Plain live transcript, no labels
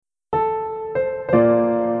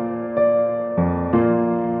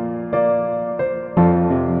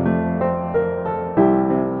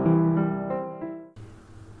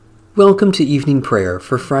Welcome to evening prayer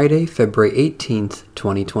for Friday, February 18th,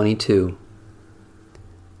 2022.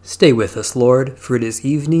 Stay with us, Lord, for it is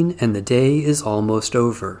evening and the day is almost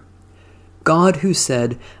over. God who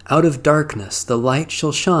said, "Out of darkness the light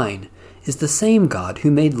shall shine," is the same God who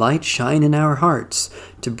made light shine in our hearts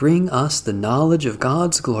to bring us the knowledge of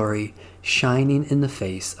God's glory shining in the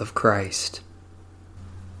face of Christ.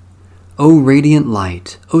 O radiant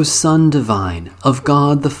light, O Son divine, of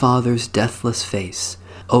God the Father's deathless face,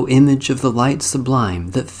 O image of the light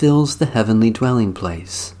sublime that fills the heavenly dwelling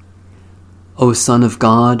place. O Son of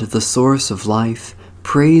God, the source of life,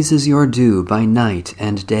 praise is your due by night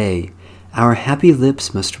and day. Our happy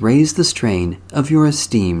lips must raise the strain of your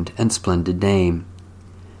esteemed and splendid name.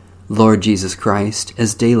 Lord Jesus Christ,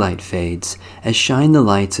 as daylight fades, as shine the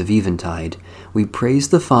lights of eventide, we praise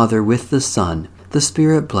the Father with the Son, the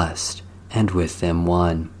Spirit blessed, and with them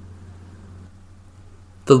one.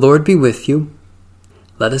 The Lord be with you.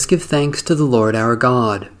 Let us give thanks to the Lord our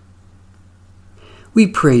God. We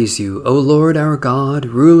praise you, O Lord our God,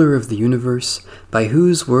 ruler of the universe, by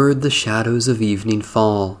whose word the shadows of evening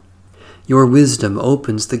fall. Your wisdom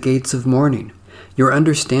opens the gates of morning. Your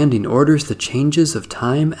understanding orders the changes of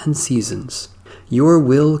time and seasons. Your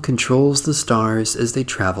will controls the stars as they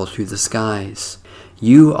travel through the skies.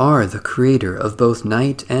 You are the creator of both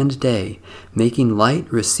night and day, making light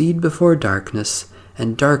recede before darkness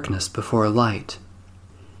and darkness before light.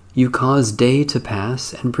 You cause day to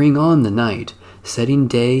pass and bring on the night, setting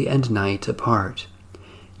day and night apart.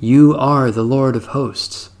 You are the Lord of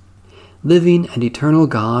hosts. Living and eternal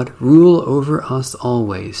God, rule over us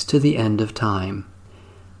always to the end of time.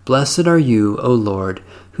 Blessed are you, O Lord,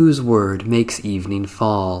 whose word makes evening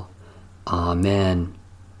fall. Amen.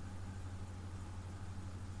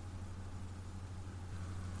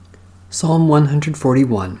 Psalm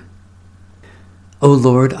 141. O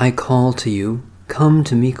Lord, I call to you. Come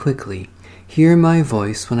to me quickly. Hear my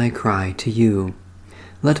voice when I cry to you.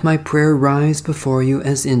 Let my prayer rise before you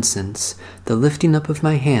as incense, the lifting up of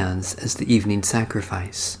my hands as the evening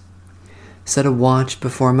sacrifice. Set a watch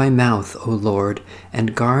before my mouth, O Lord,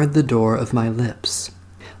 and guard the door of my lips.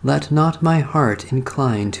 Let not my heart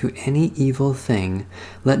incline to any evil thing.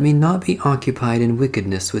 Let me not be occupied in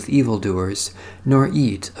wickedness with evildoers, nor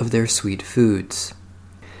eat of their sweet foods.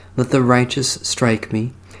 Let the righteous strike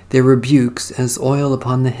me. Their rebukes, as oil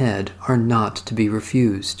upon the head, are not to be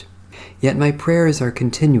refused. Yet my prayers are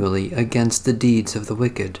continually against the deeds of the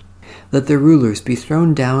wicked. Let their rulers be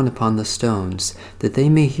thrown down upon the stones, that they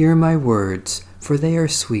may hear my words, for they are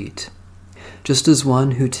sweet. Just as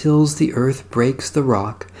one who tills the earth breaks the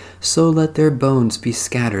rock, so let their bones be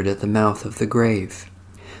scattered at the mouth of the grave.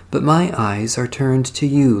 But my eyes are turned to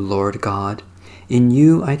you, Lord God. In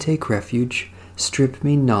you I take refuge. Strip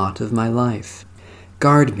me not of my life.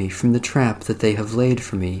 Guard me from the trap that they have laid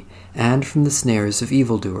for me, and from the snares of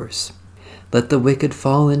evildoers. Let the wicked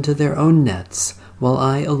fall into their own nets, while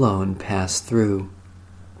I alone pass through.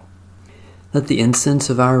 Let the incense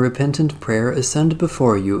of our repentant prayer ascend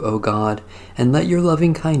before you, O God, and let your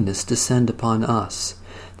loving kindness descend upon us,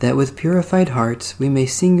 that with purified hearts we may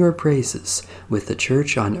sing your praises with the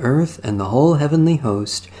church on earth and the whole heavenly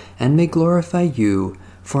host, and may glorify you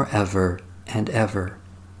forever and ever.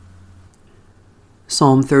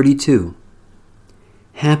 Psalm 32.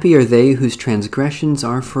 Happy are they whose transgressions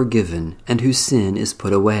are forgiven, and whose sin is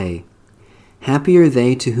put away. Happy are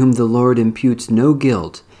they to whom the Lord imputes no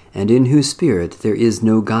guilt, and in whose spirit there is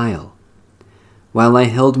no guile. While I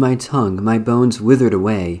held my tongue, my bones withered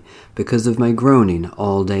away, because of my groaning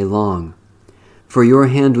all day long. For your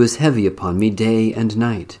hand was heavy upon me day and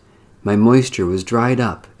night. My moisture was dried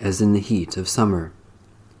up as in the heat of summer.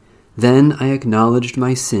 Then I acknowledged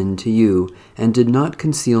my sin to you, and did not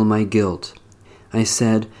conceal my guilt. I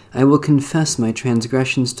said, I will confess my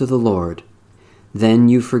transgressions to the Lord. Then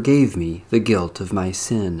you forgave me the guilt of my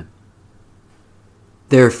sin.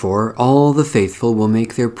 Therefore all the faithful will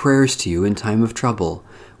make their prayers to you in time of trouble.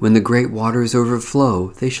 When the great waters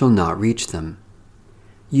overflow, they shall not reach them.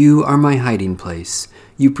 You are my hiding place.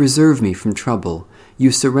 You preserve me from trouble.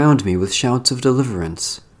 You surround me with shouts of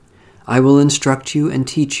deliverance. I will instruct you and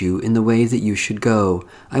teach you in the way that you should go.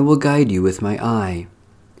 I will guide you with my eye.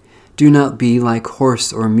 Do not be like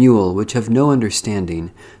horse or mule, which have no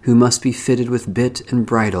understanding, who must be fitted with bit and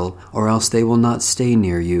bridle, or else they will not stay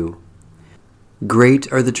near you.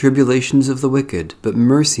 Great are the tribulations of the wicked, but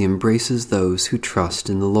mercy embraces those who trust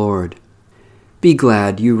in the Lord. Be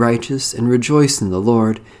glad, you righteous, and rejoice in the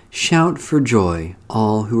Lord. Shout for joy,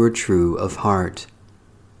 all who are true of heart.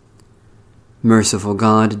 Merciful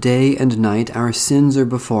God, day and night our sins are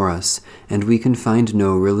before us, and we can find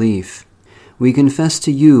no relief. We confess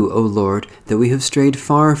to you, O Lord, that we have strayed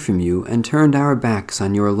far from you and turned our backs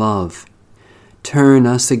on your love. Turn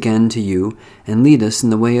us again to you and lead us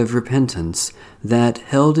in the way of repentance, that,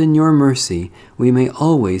 held in your mercy, we may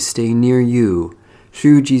always stay near you,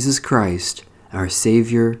 through Jesus Christ, our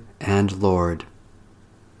Savior and Lord.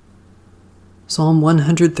 Psalm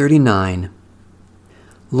 139.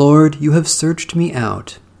 Lord, you have searched me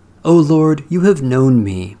out. O Lord, you have known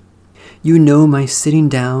me. You know my sitting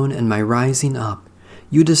down and my rising up.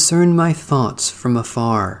 You discern my thoughts from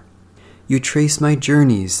afar. You trace my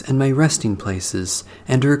journeys and my resting places,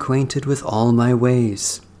 and are acquainted with all my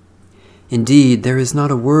ways. Indeed, there is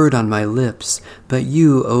not a word on my lips, but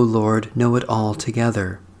you, O Lord, know it all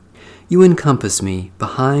together. You encompass me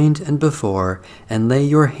behind and before, and lay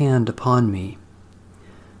your hand upon me.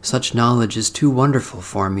 Such knowledge is too wonderful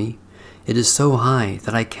for me. It is so high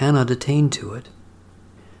that I cannot attain to it.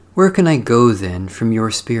 Where can I go, then, from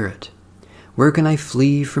your Spirit? Where can I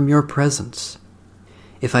flee from your presence?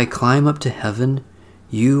 If I climb up to heaven,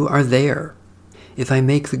 you are there. If I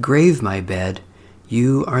make the grave my bed,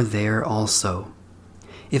 you are there also.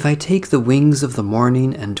 If I take the wings of the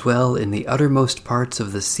morning and dwell in the uttermost parts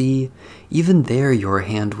of the sea, even there your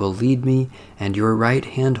hand will lead me, and your right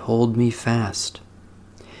hand hold me fast.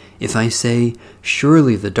 If I say,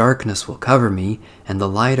 surely the darkness will cover me, and the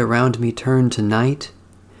light around me turn to night,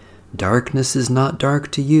 darkness is not dark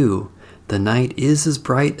to you. The night is as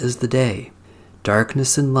bright as the day.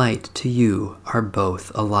 Darkness and light to you are both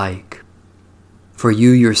alike. For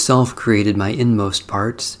you yourself created my inmost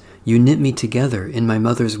parts. You knit me together in my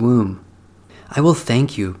mother's womb. I will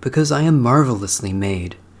thank you because I am marvelously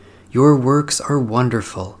made. Your works are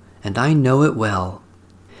wonderful, and I know it well.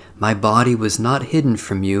 My body was not hidden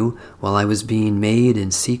from you while I was being made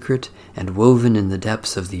in secret and woven in the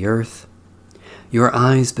depths of the earth. Your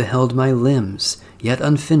eyes beheld my limbs, yet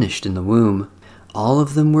unfinished in the womb. All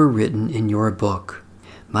of them were written in your book.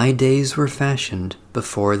 My days were fashioned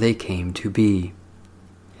before they came to be.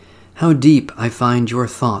 How deep I find your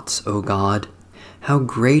thoughts, O God! How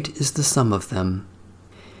great is the sum of them!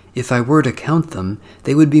 If I were to count them,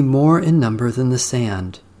 they would be more in number than the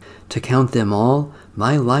sand. To count them all,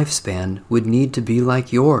 my lifespan would need to be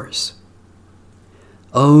like yours.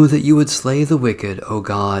 Oh, that you would slay the wicked, O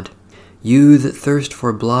God! You that thirst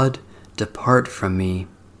for blood, depart from me.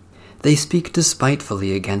 They speak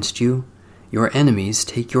despitefully against you. Your enemies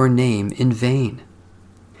take your name in vain.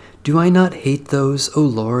 Do I not hate those, O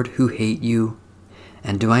Lord, who hate you?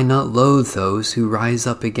 And do I not loathe those who rise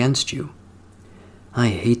up against you? I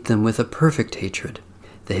hate them with a perfect hatred.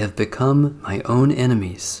 They have become my own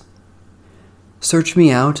enemies. Search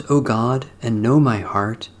me out, O God, and know my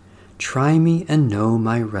heart. Try me and know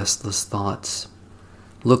my restless thoughts.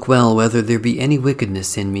 Look well whether there be any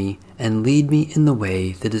wickedness in me, and lead me in the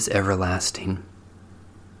way that is everlasting.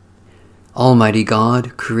 Almighty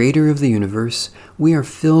God, Creator of the universe, we are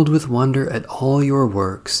filled with wonder at all your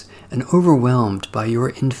works, and overwhelmed by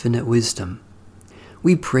your infinite wisdom.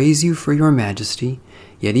 We praise you for your majesty,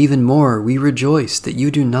 yet even more we rejoice that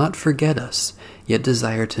you do not forget us, yet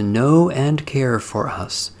desire to know and care for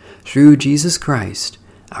us, through Jesus Christ,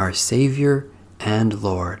 our Savior and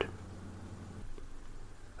Lord.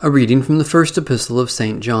 A reading from the first epistle of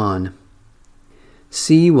St. John.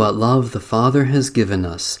 See what love the Father has given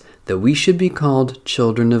us, that we should be called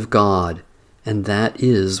children of God, and that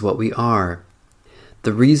is what we are.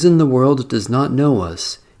 The reason the world does not know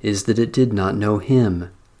us is that it did not know him.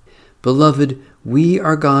 Beloved, we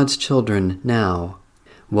are God's children now.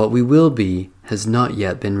 What we will be has not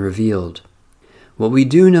yet been revealed. What we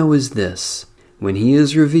do know is this: when he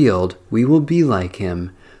is revealed, we will be like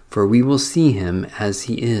him, for we will see him as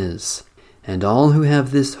he is. And all who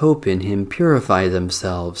have this hope in him purify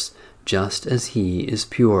themselves, just as he is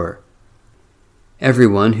pure.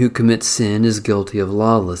 Everyone who commits sin is guilty of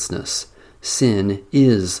lawlessness. Sin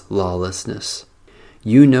is lawlessness.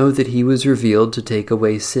 You know that he was revealed to take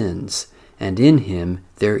away sins, and in him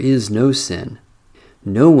there is no sin.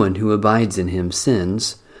 No one who abides in him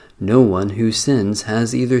sins. No one who sins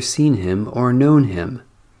has either seen him or known him.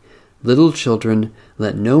 Little children,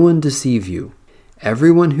 let no one deceive you.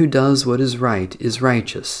 Everyone who does what is right is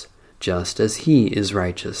righteous, just as he is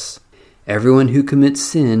righteous. Everyone who commits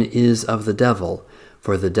sin is of the devil,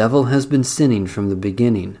 for the devil has been sinning from the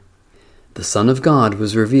beginning. The Son of God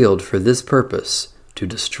was revealed for this purpose, to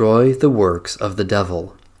destroy the works of the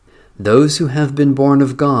devil. Those who have been born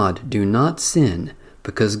of God do not sin,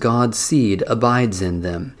 because God's seed abides in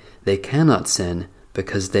them. They cannot sin,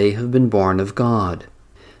 because they have been born of God.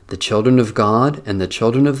 The children of God and the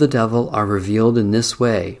children of the devil are revealed in this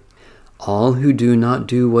way. All who do not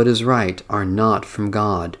do what is right are not from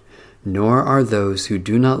God, nor are those who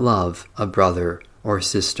do not love a brother or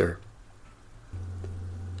sister.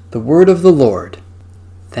 The word of the Lord.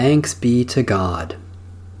 Thanks be to God.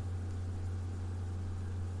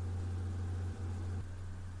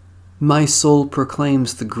 My soul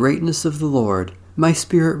proclaims the greatness of the Lord. My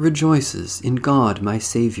spirit rejoices in God my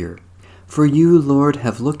Savior. For you, Lord,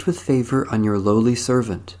 have looked with favor on your lowly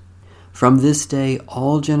servant. From this day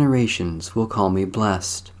all generations will call me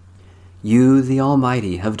blessed. You, the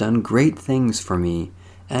Almighty, have done great things for me,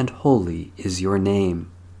 and holy is your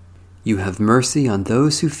name. You have mercy on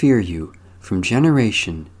those who fear you, from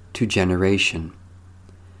generation to generation.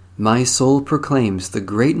 My soul proclaims the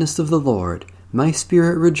greatness of the Lord. My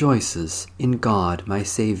spirit rejoices in God my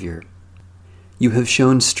Savior. You have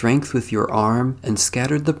shown strength with your arm and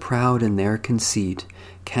scattered the proud in their conceit,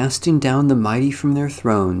 casting down the mighty from their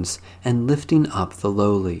thrones and lifting up the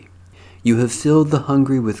lowly. You have filled the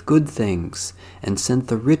hungry with good things and sent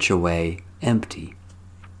the rich away empty.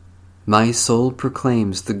 My soul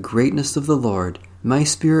proclaims the greatness of the Lord. My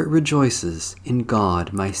spirit rejoices in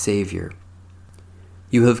God my Savior.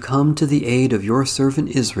 You have come to the aid of your servant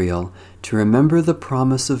Israel to remember the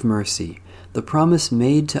promise of mercy, the promise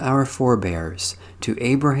made to our forebears, to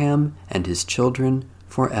Abraham and his children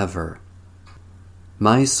forever.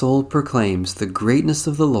 My soul proclaims the greatness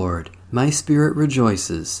of the Lord. My spirit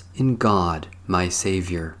rejoices in God my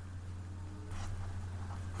Savior.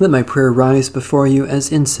 Let my prayer rise before you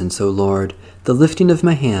as incense, O Lord, the lifting of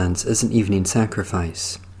my hands as an evening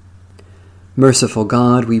sacrifice. Merciful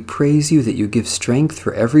God, we praise you that you give strength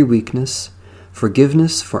for every weakness,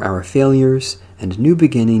 forgiveness for our failures, and new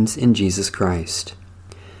beginnings in Jesus Christ.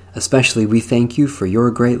 Especially we thank you for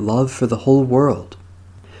your great love for the whole world,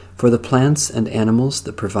 for the plants and animals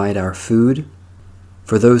that provide our food,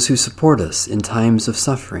 for those who support us in times of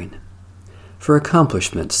suffering, for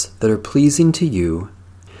accomplishments that are pleasing to you,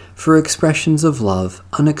 for expressions of love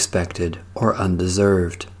unexpected or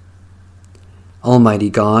undeserved. Almighty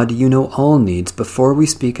God, you know all needs before we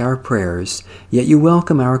speak our prayers, yet you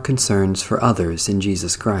welcome our concerns for others in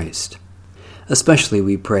Jesus Christ. Especially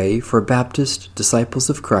we pray for Baptist, Disciples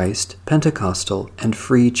of Christ, Pentecostal, and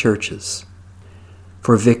free churches,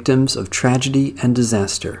 for victims of tragedy and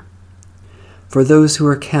disaster, for those who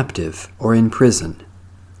are captive or in prison,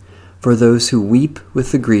 for those who weep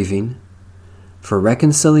with the grieving, for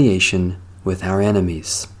reconciliation with our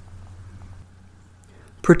enemies.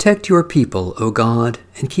 Protect your people, O God,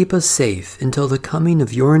 and keep us safe until the coming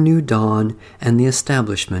of your new dawn and the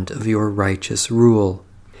establishment of your righteous rule.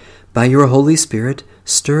 By your Holy Spirit,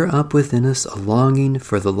 stir up within us a longing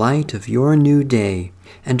for the light of your new day,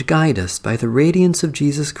 and guide us by the radiance of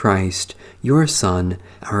Jesus Christ, your Son,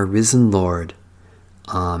 our risen Lord.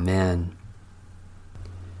 Amen.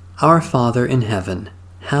 Our Father in heaven,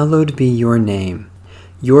 hallowed be your name.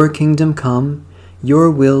 Your kingdom come,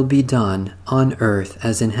 your will be done on earth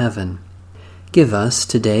as in heaven. Give us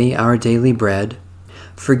today our daily bread.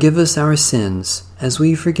 Forgive us our sins as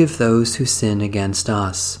we forgive those who sin against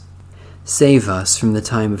us. Save us from the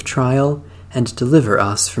time of trial and deliver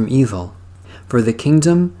us from evil. For the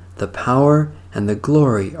kingdom, the power, and the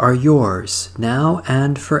glory are yours, now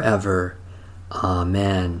and forever.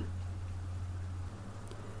 Amen.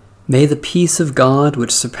 May the peace of God,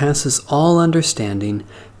 which surpasses all understanding,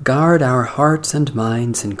 guard our hearts and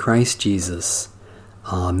minds in Christ Jesus.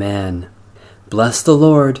 Amen. Bless the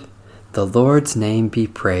Lord. The Lord's name be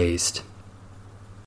praised.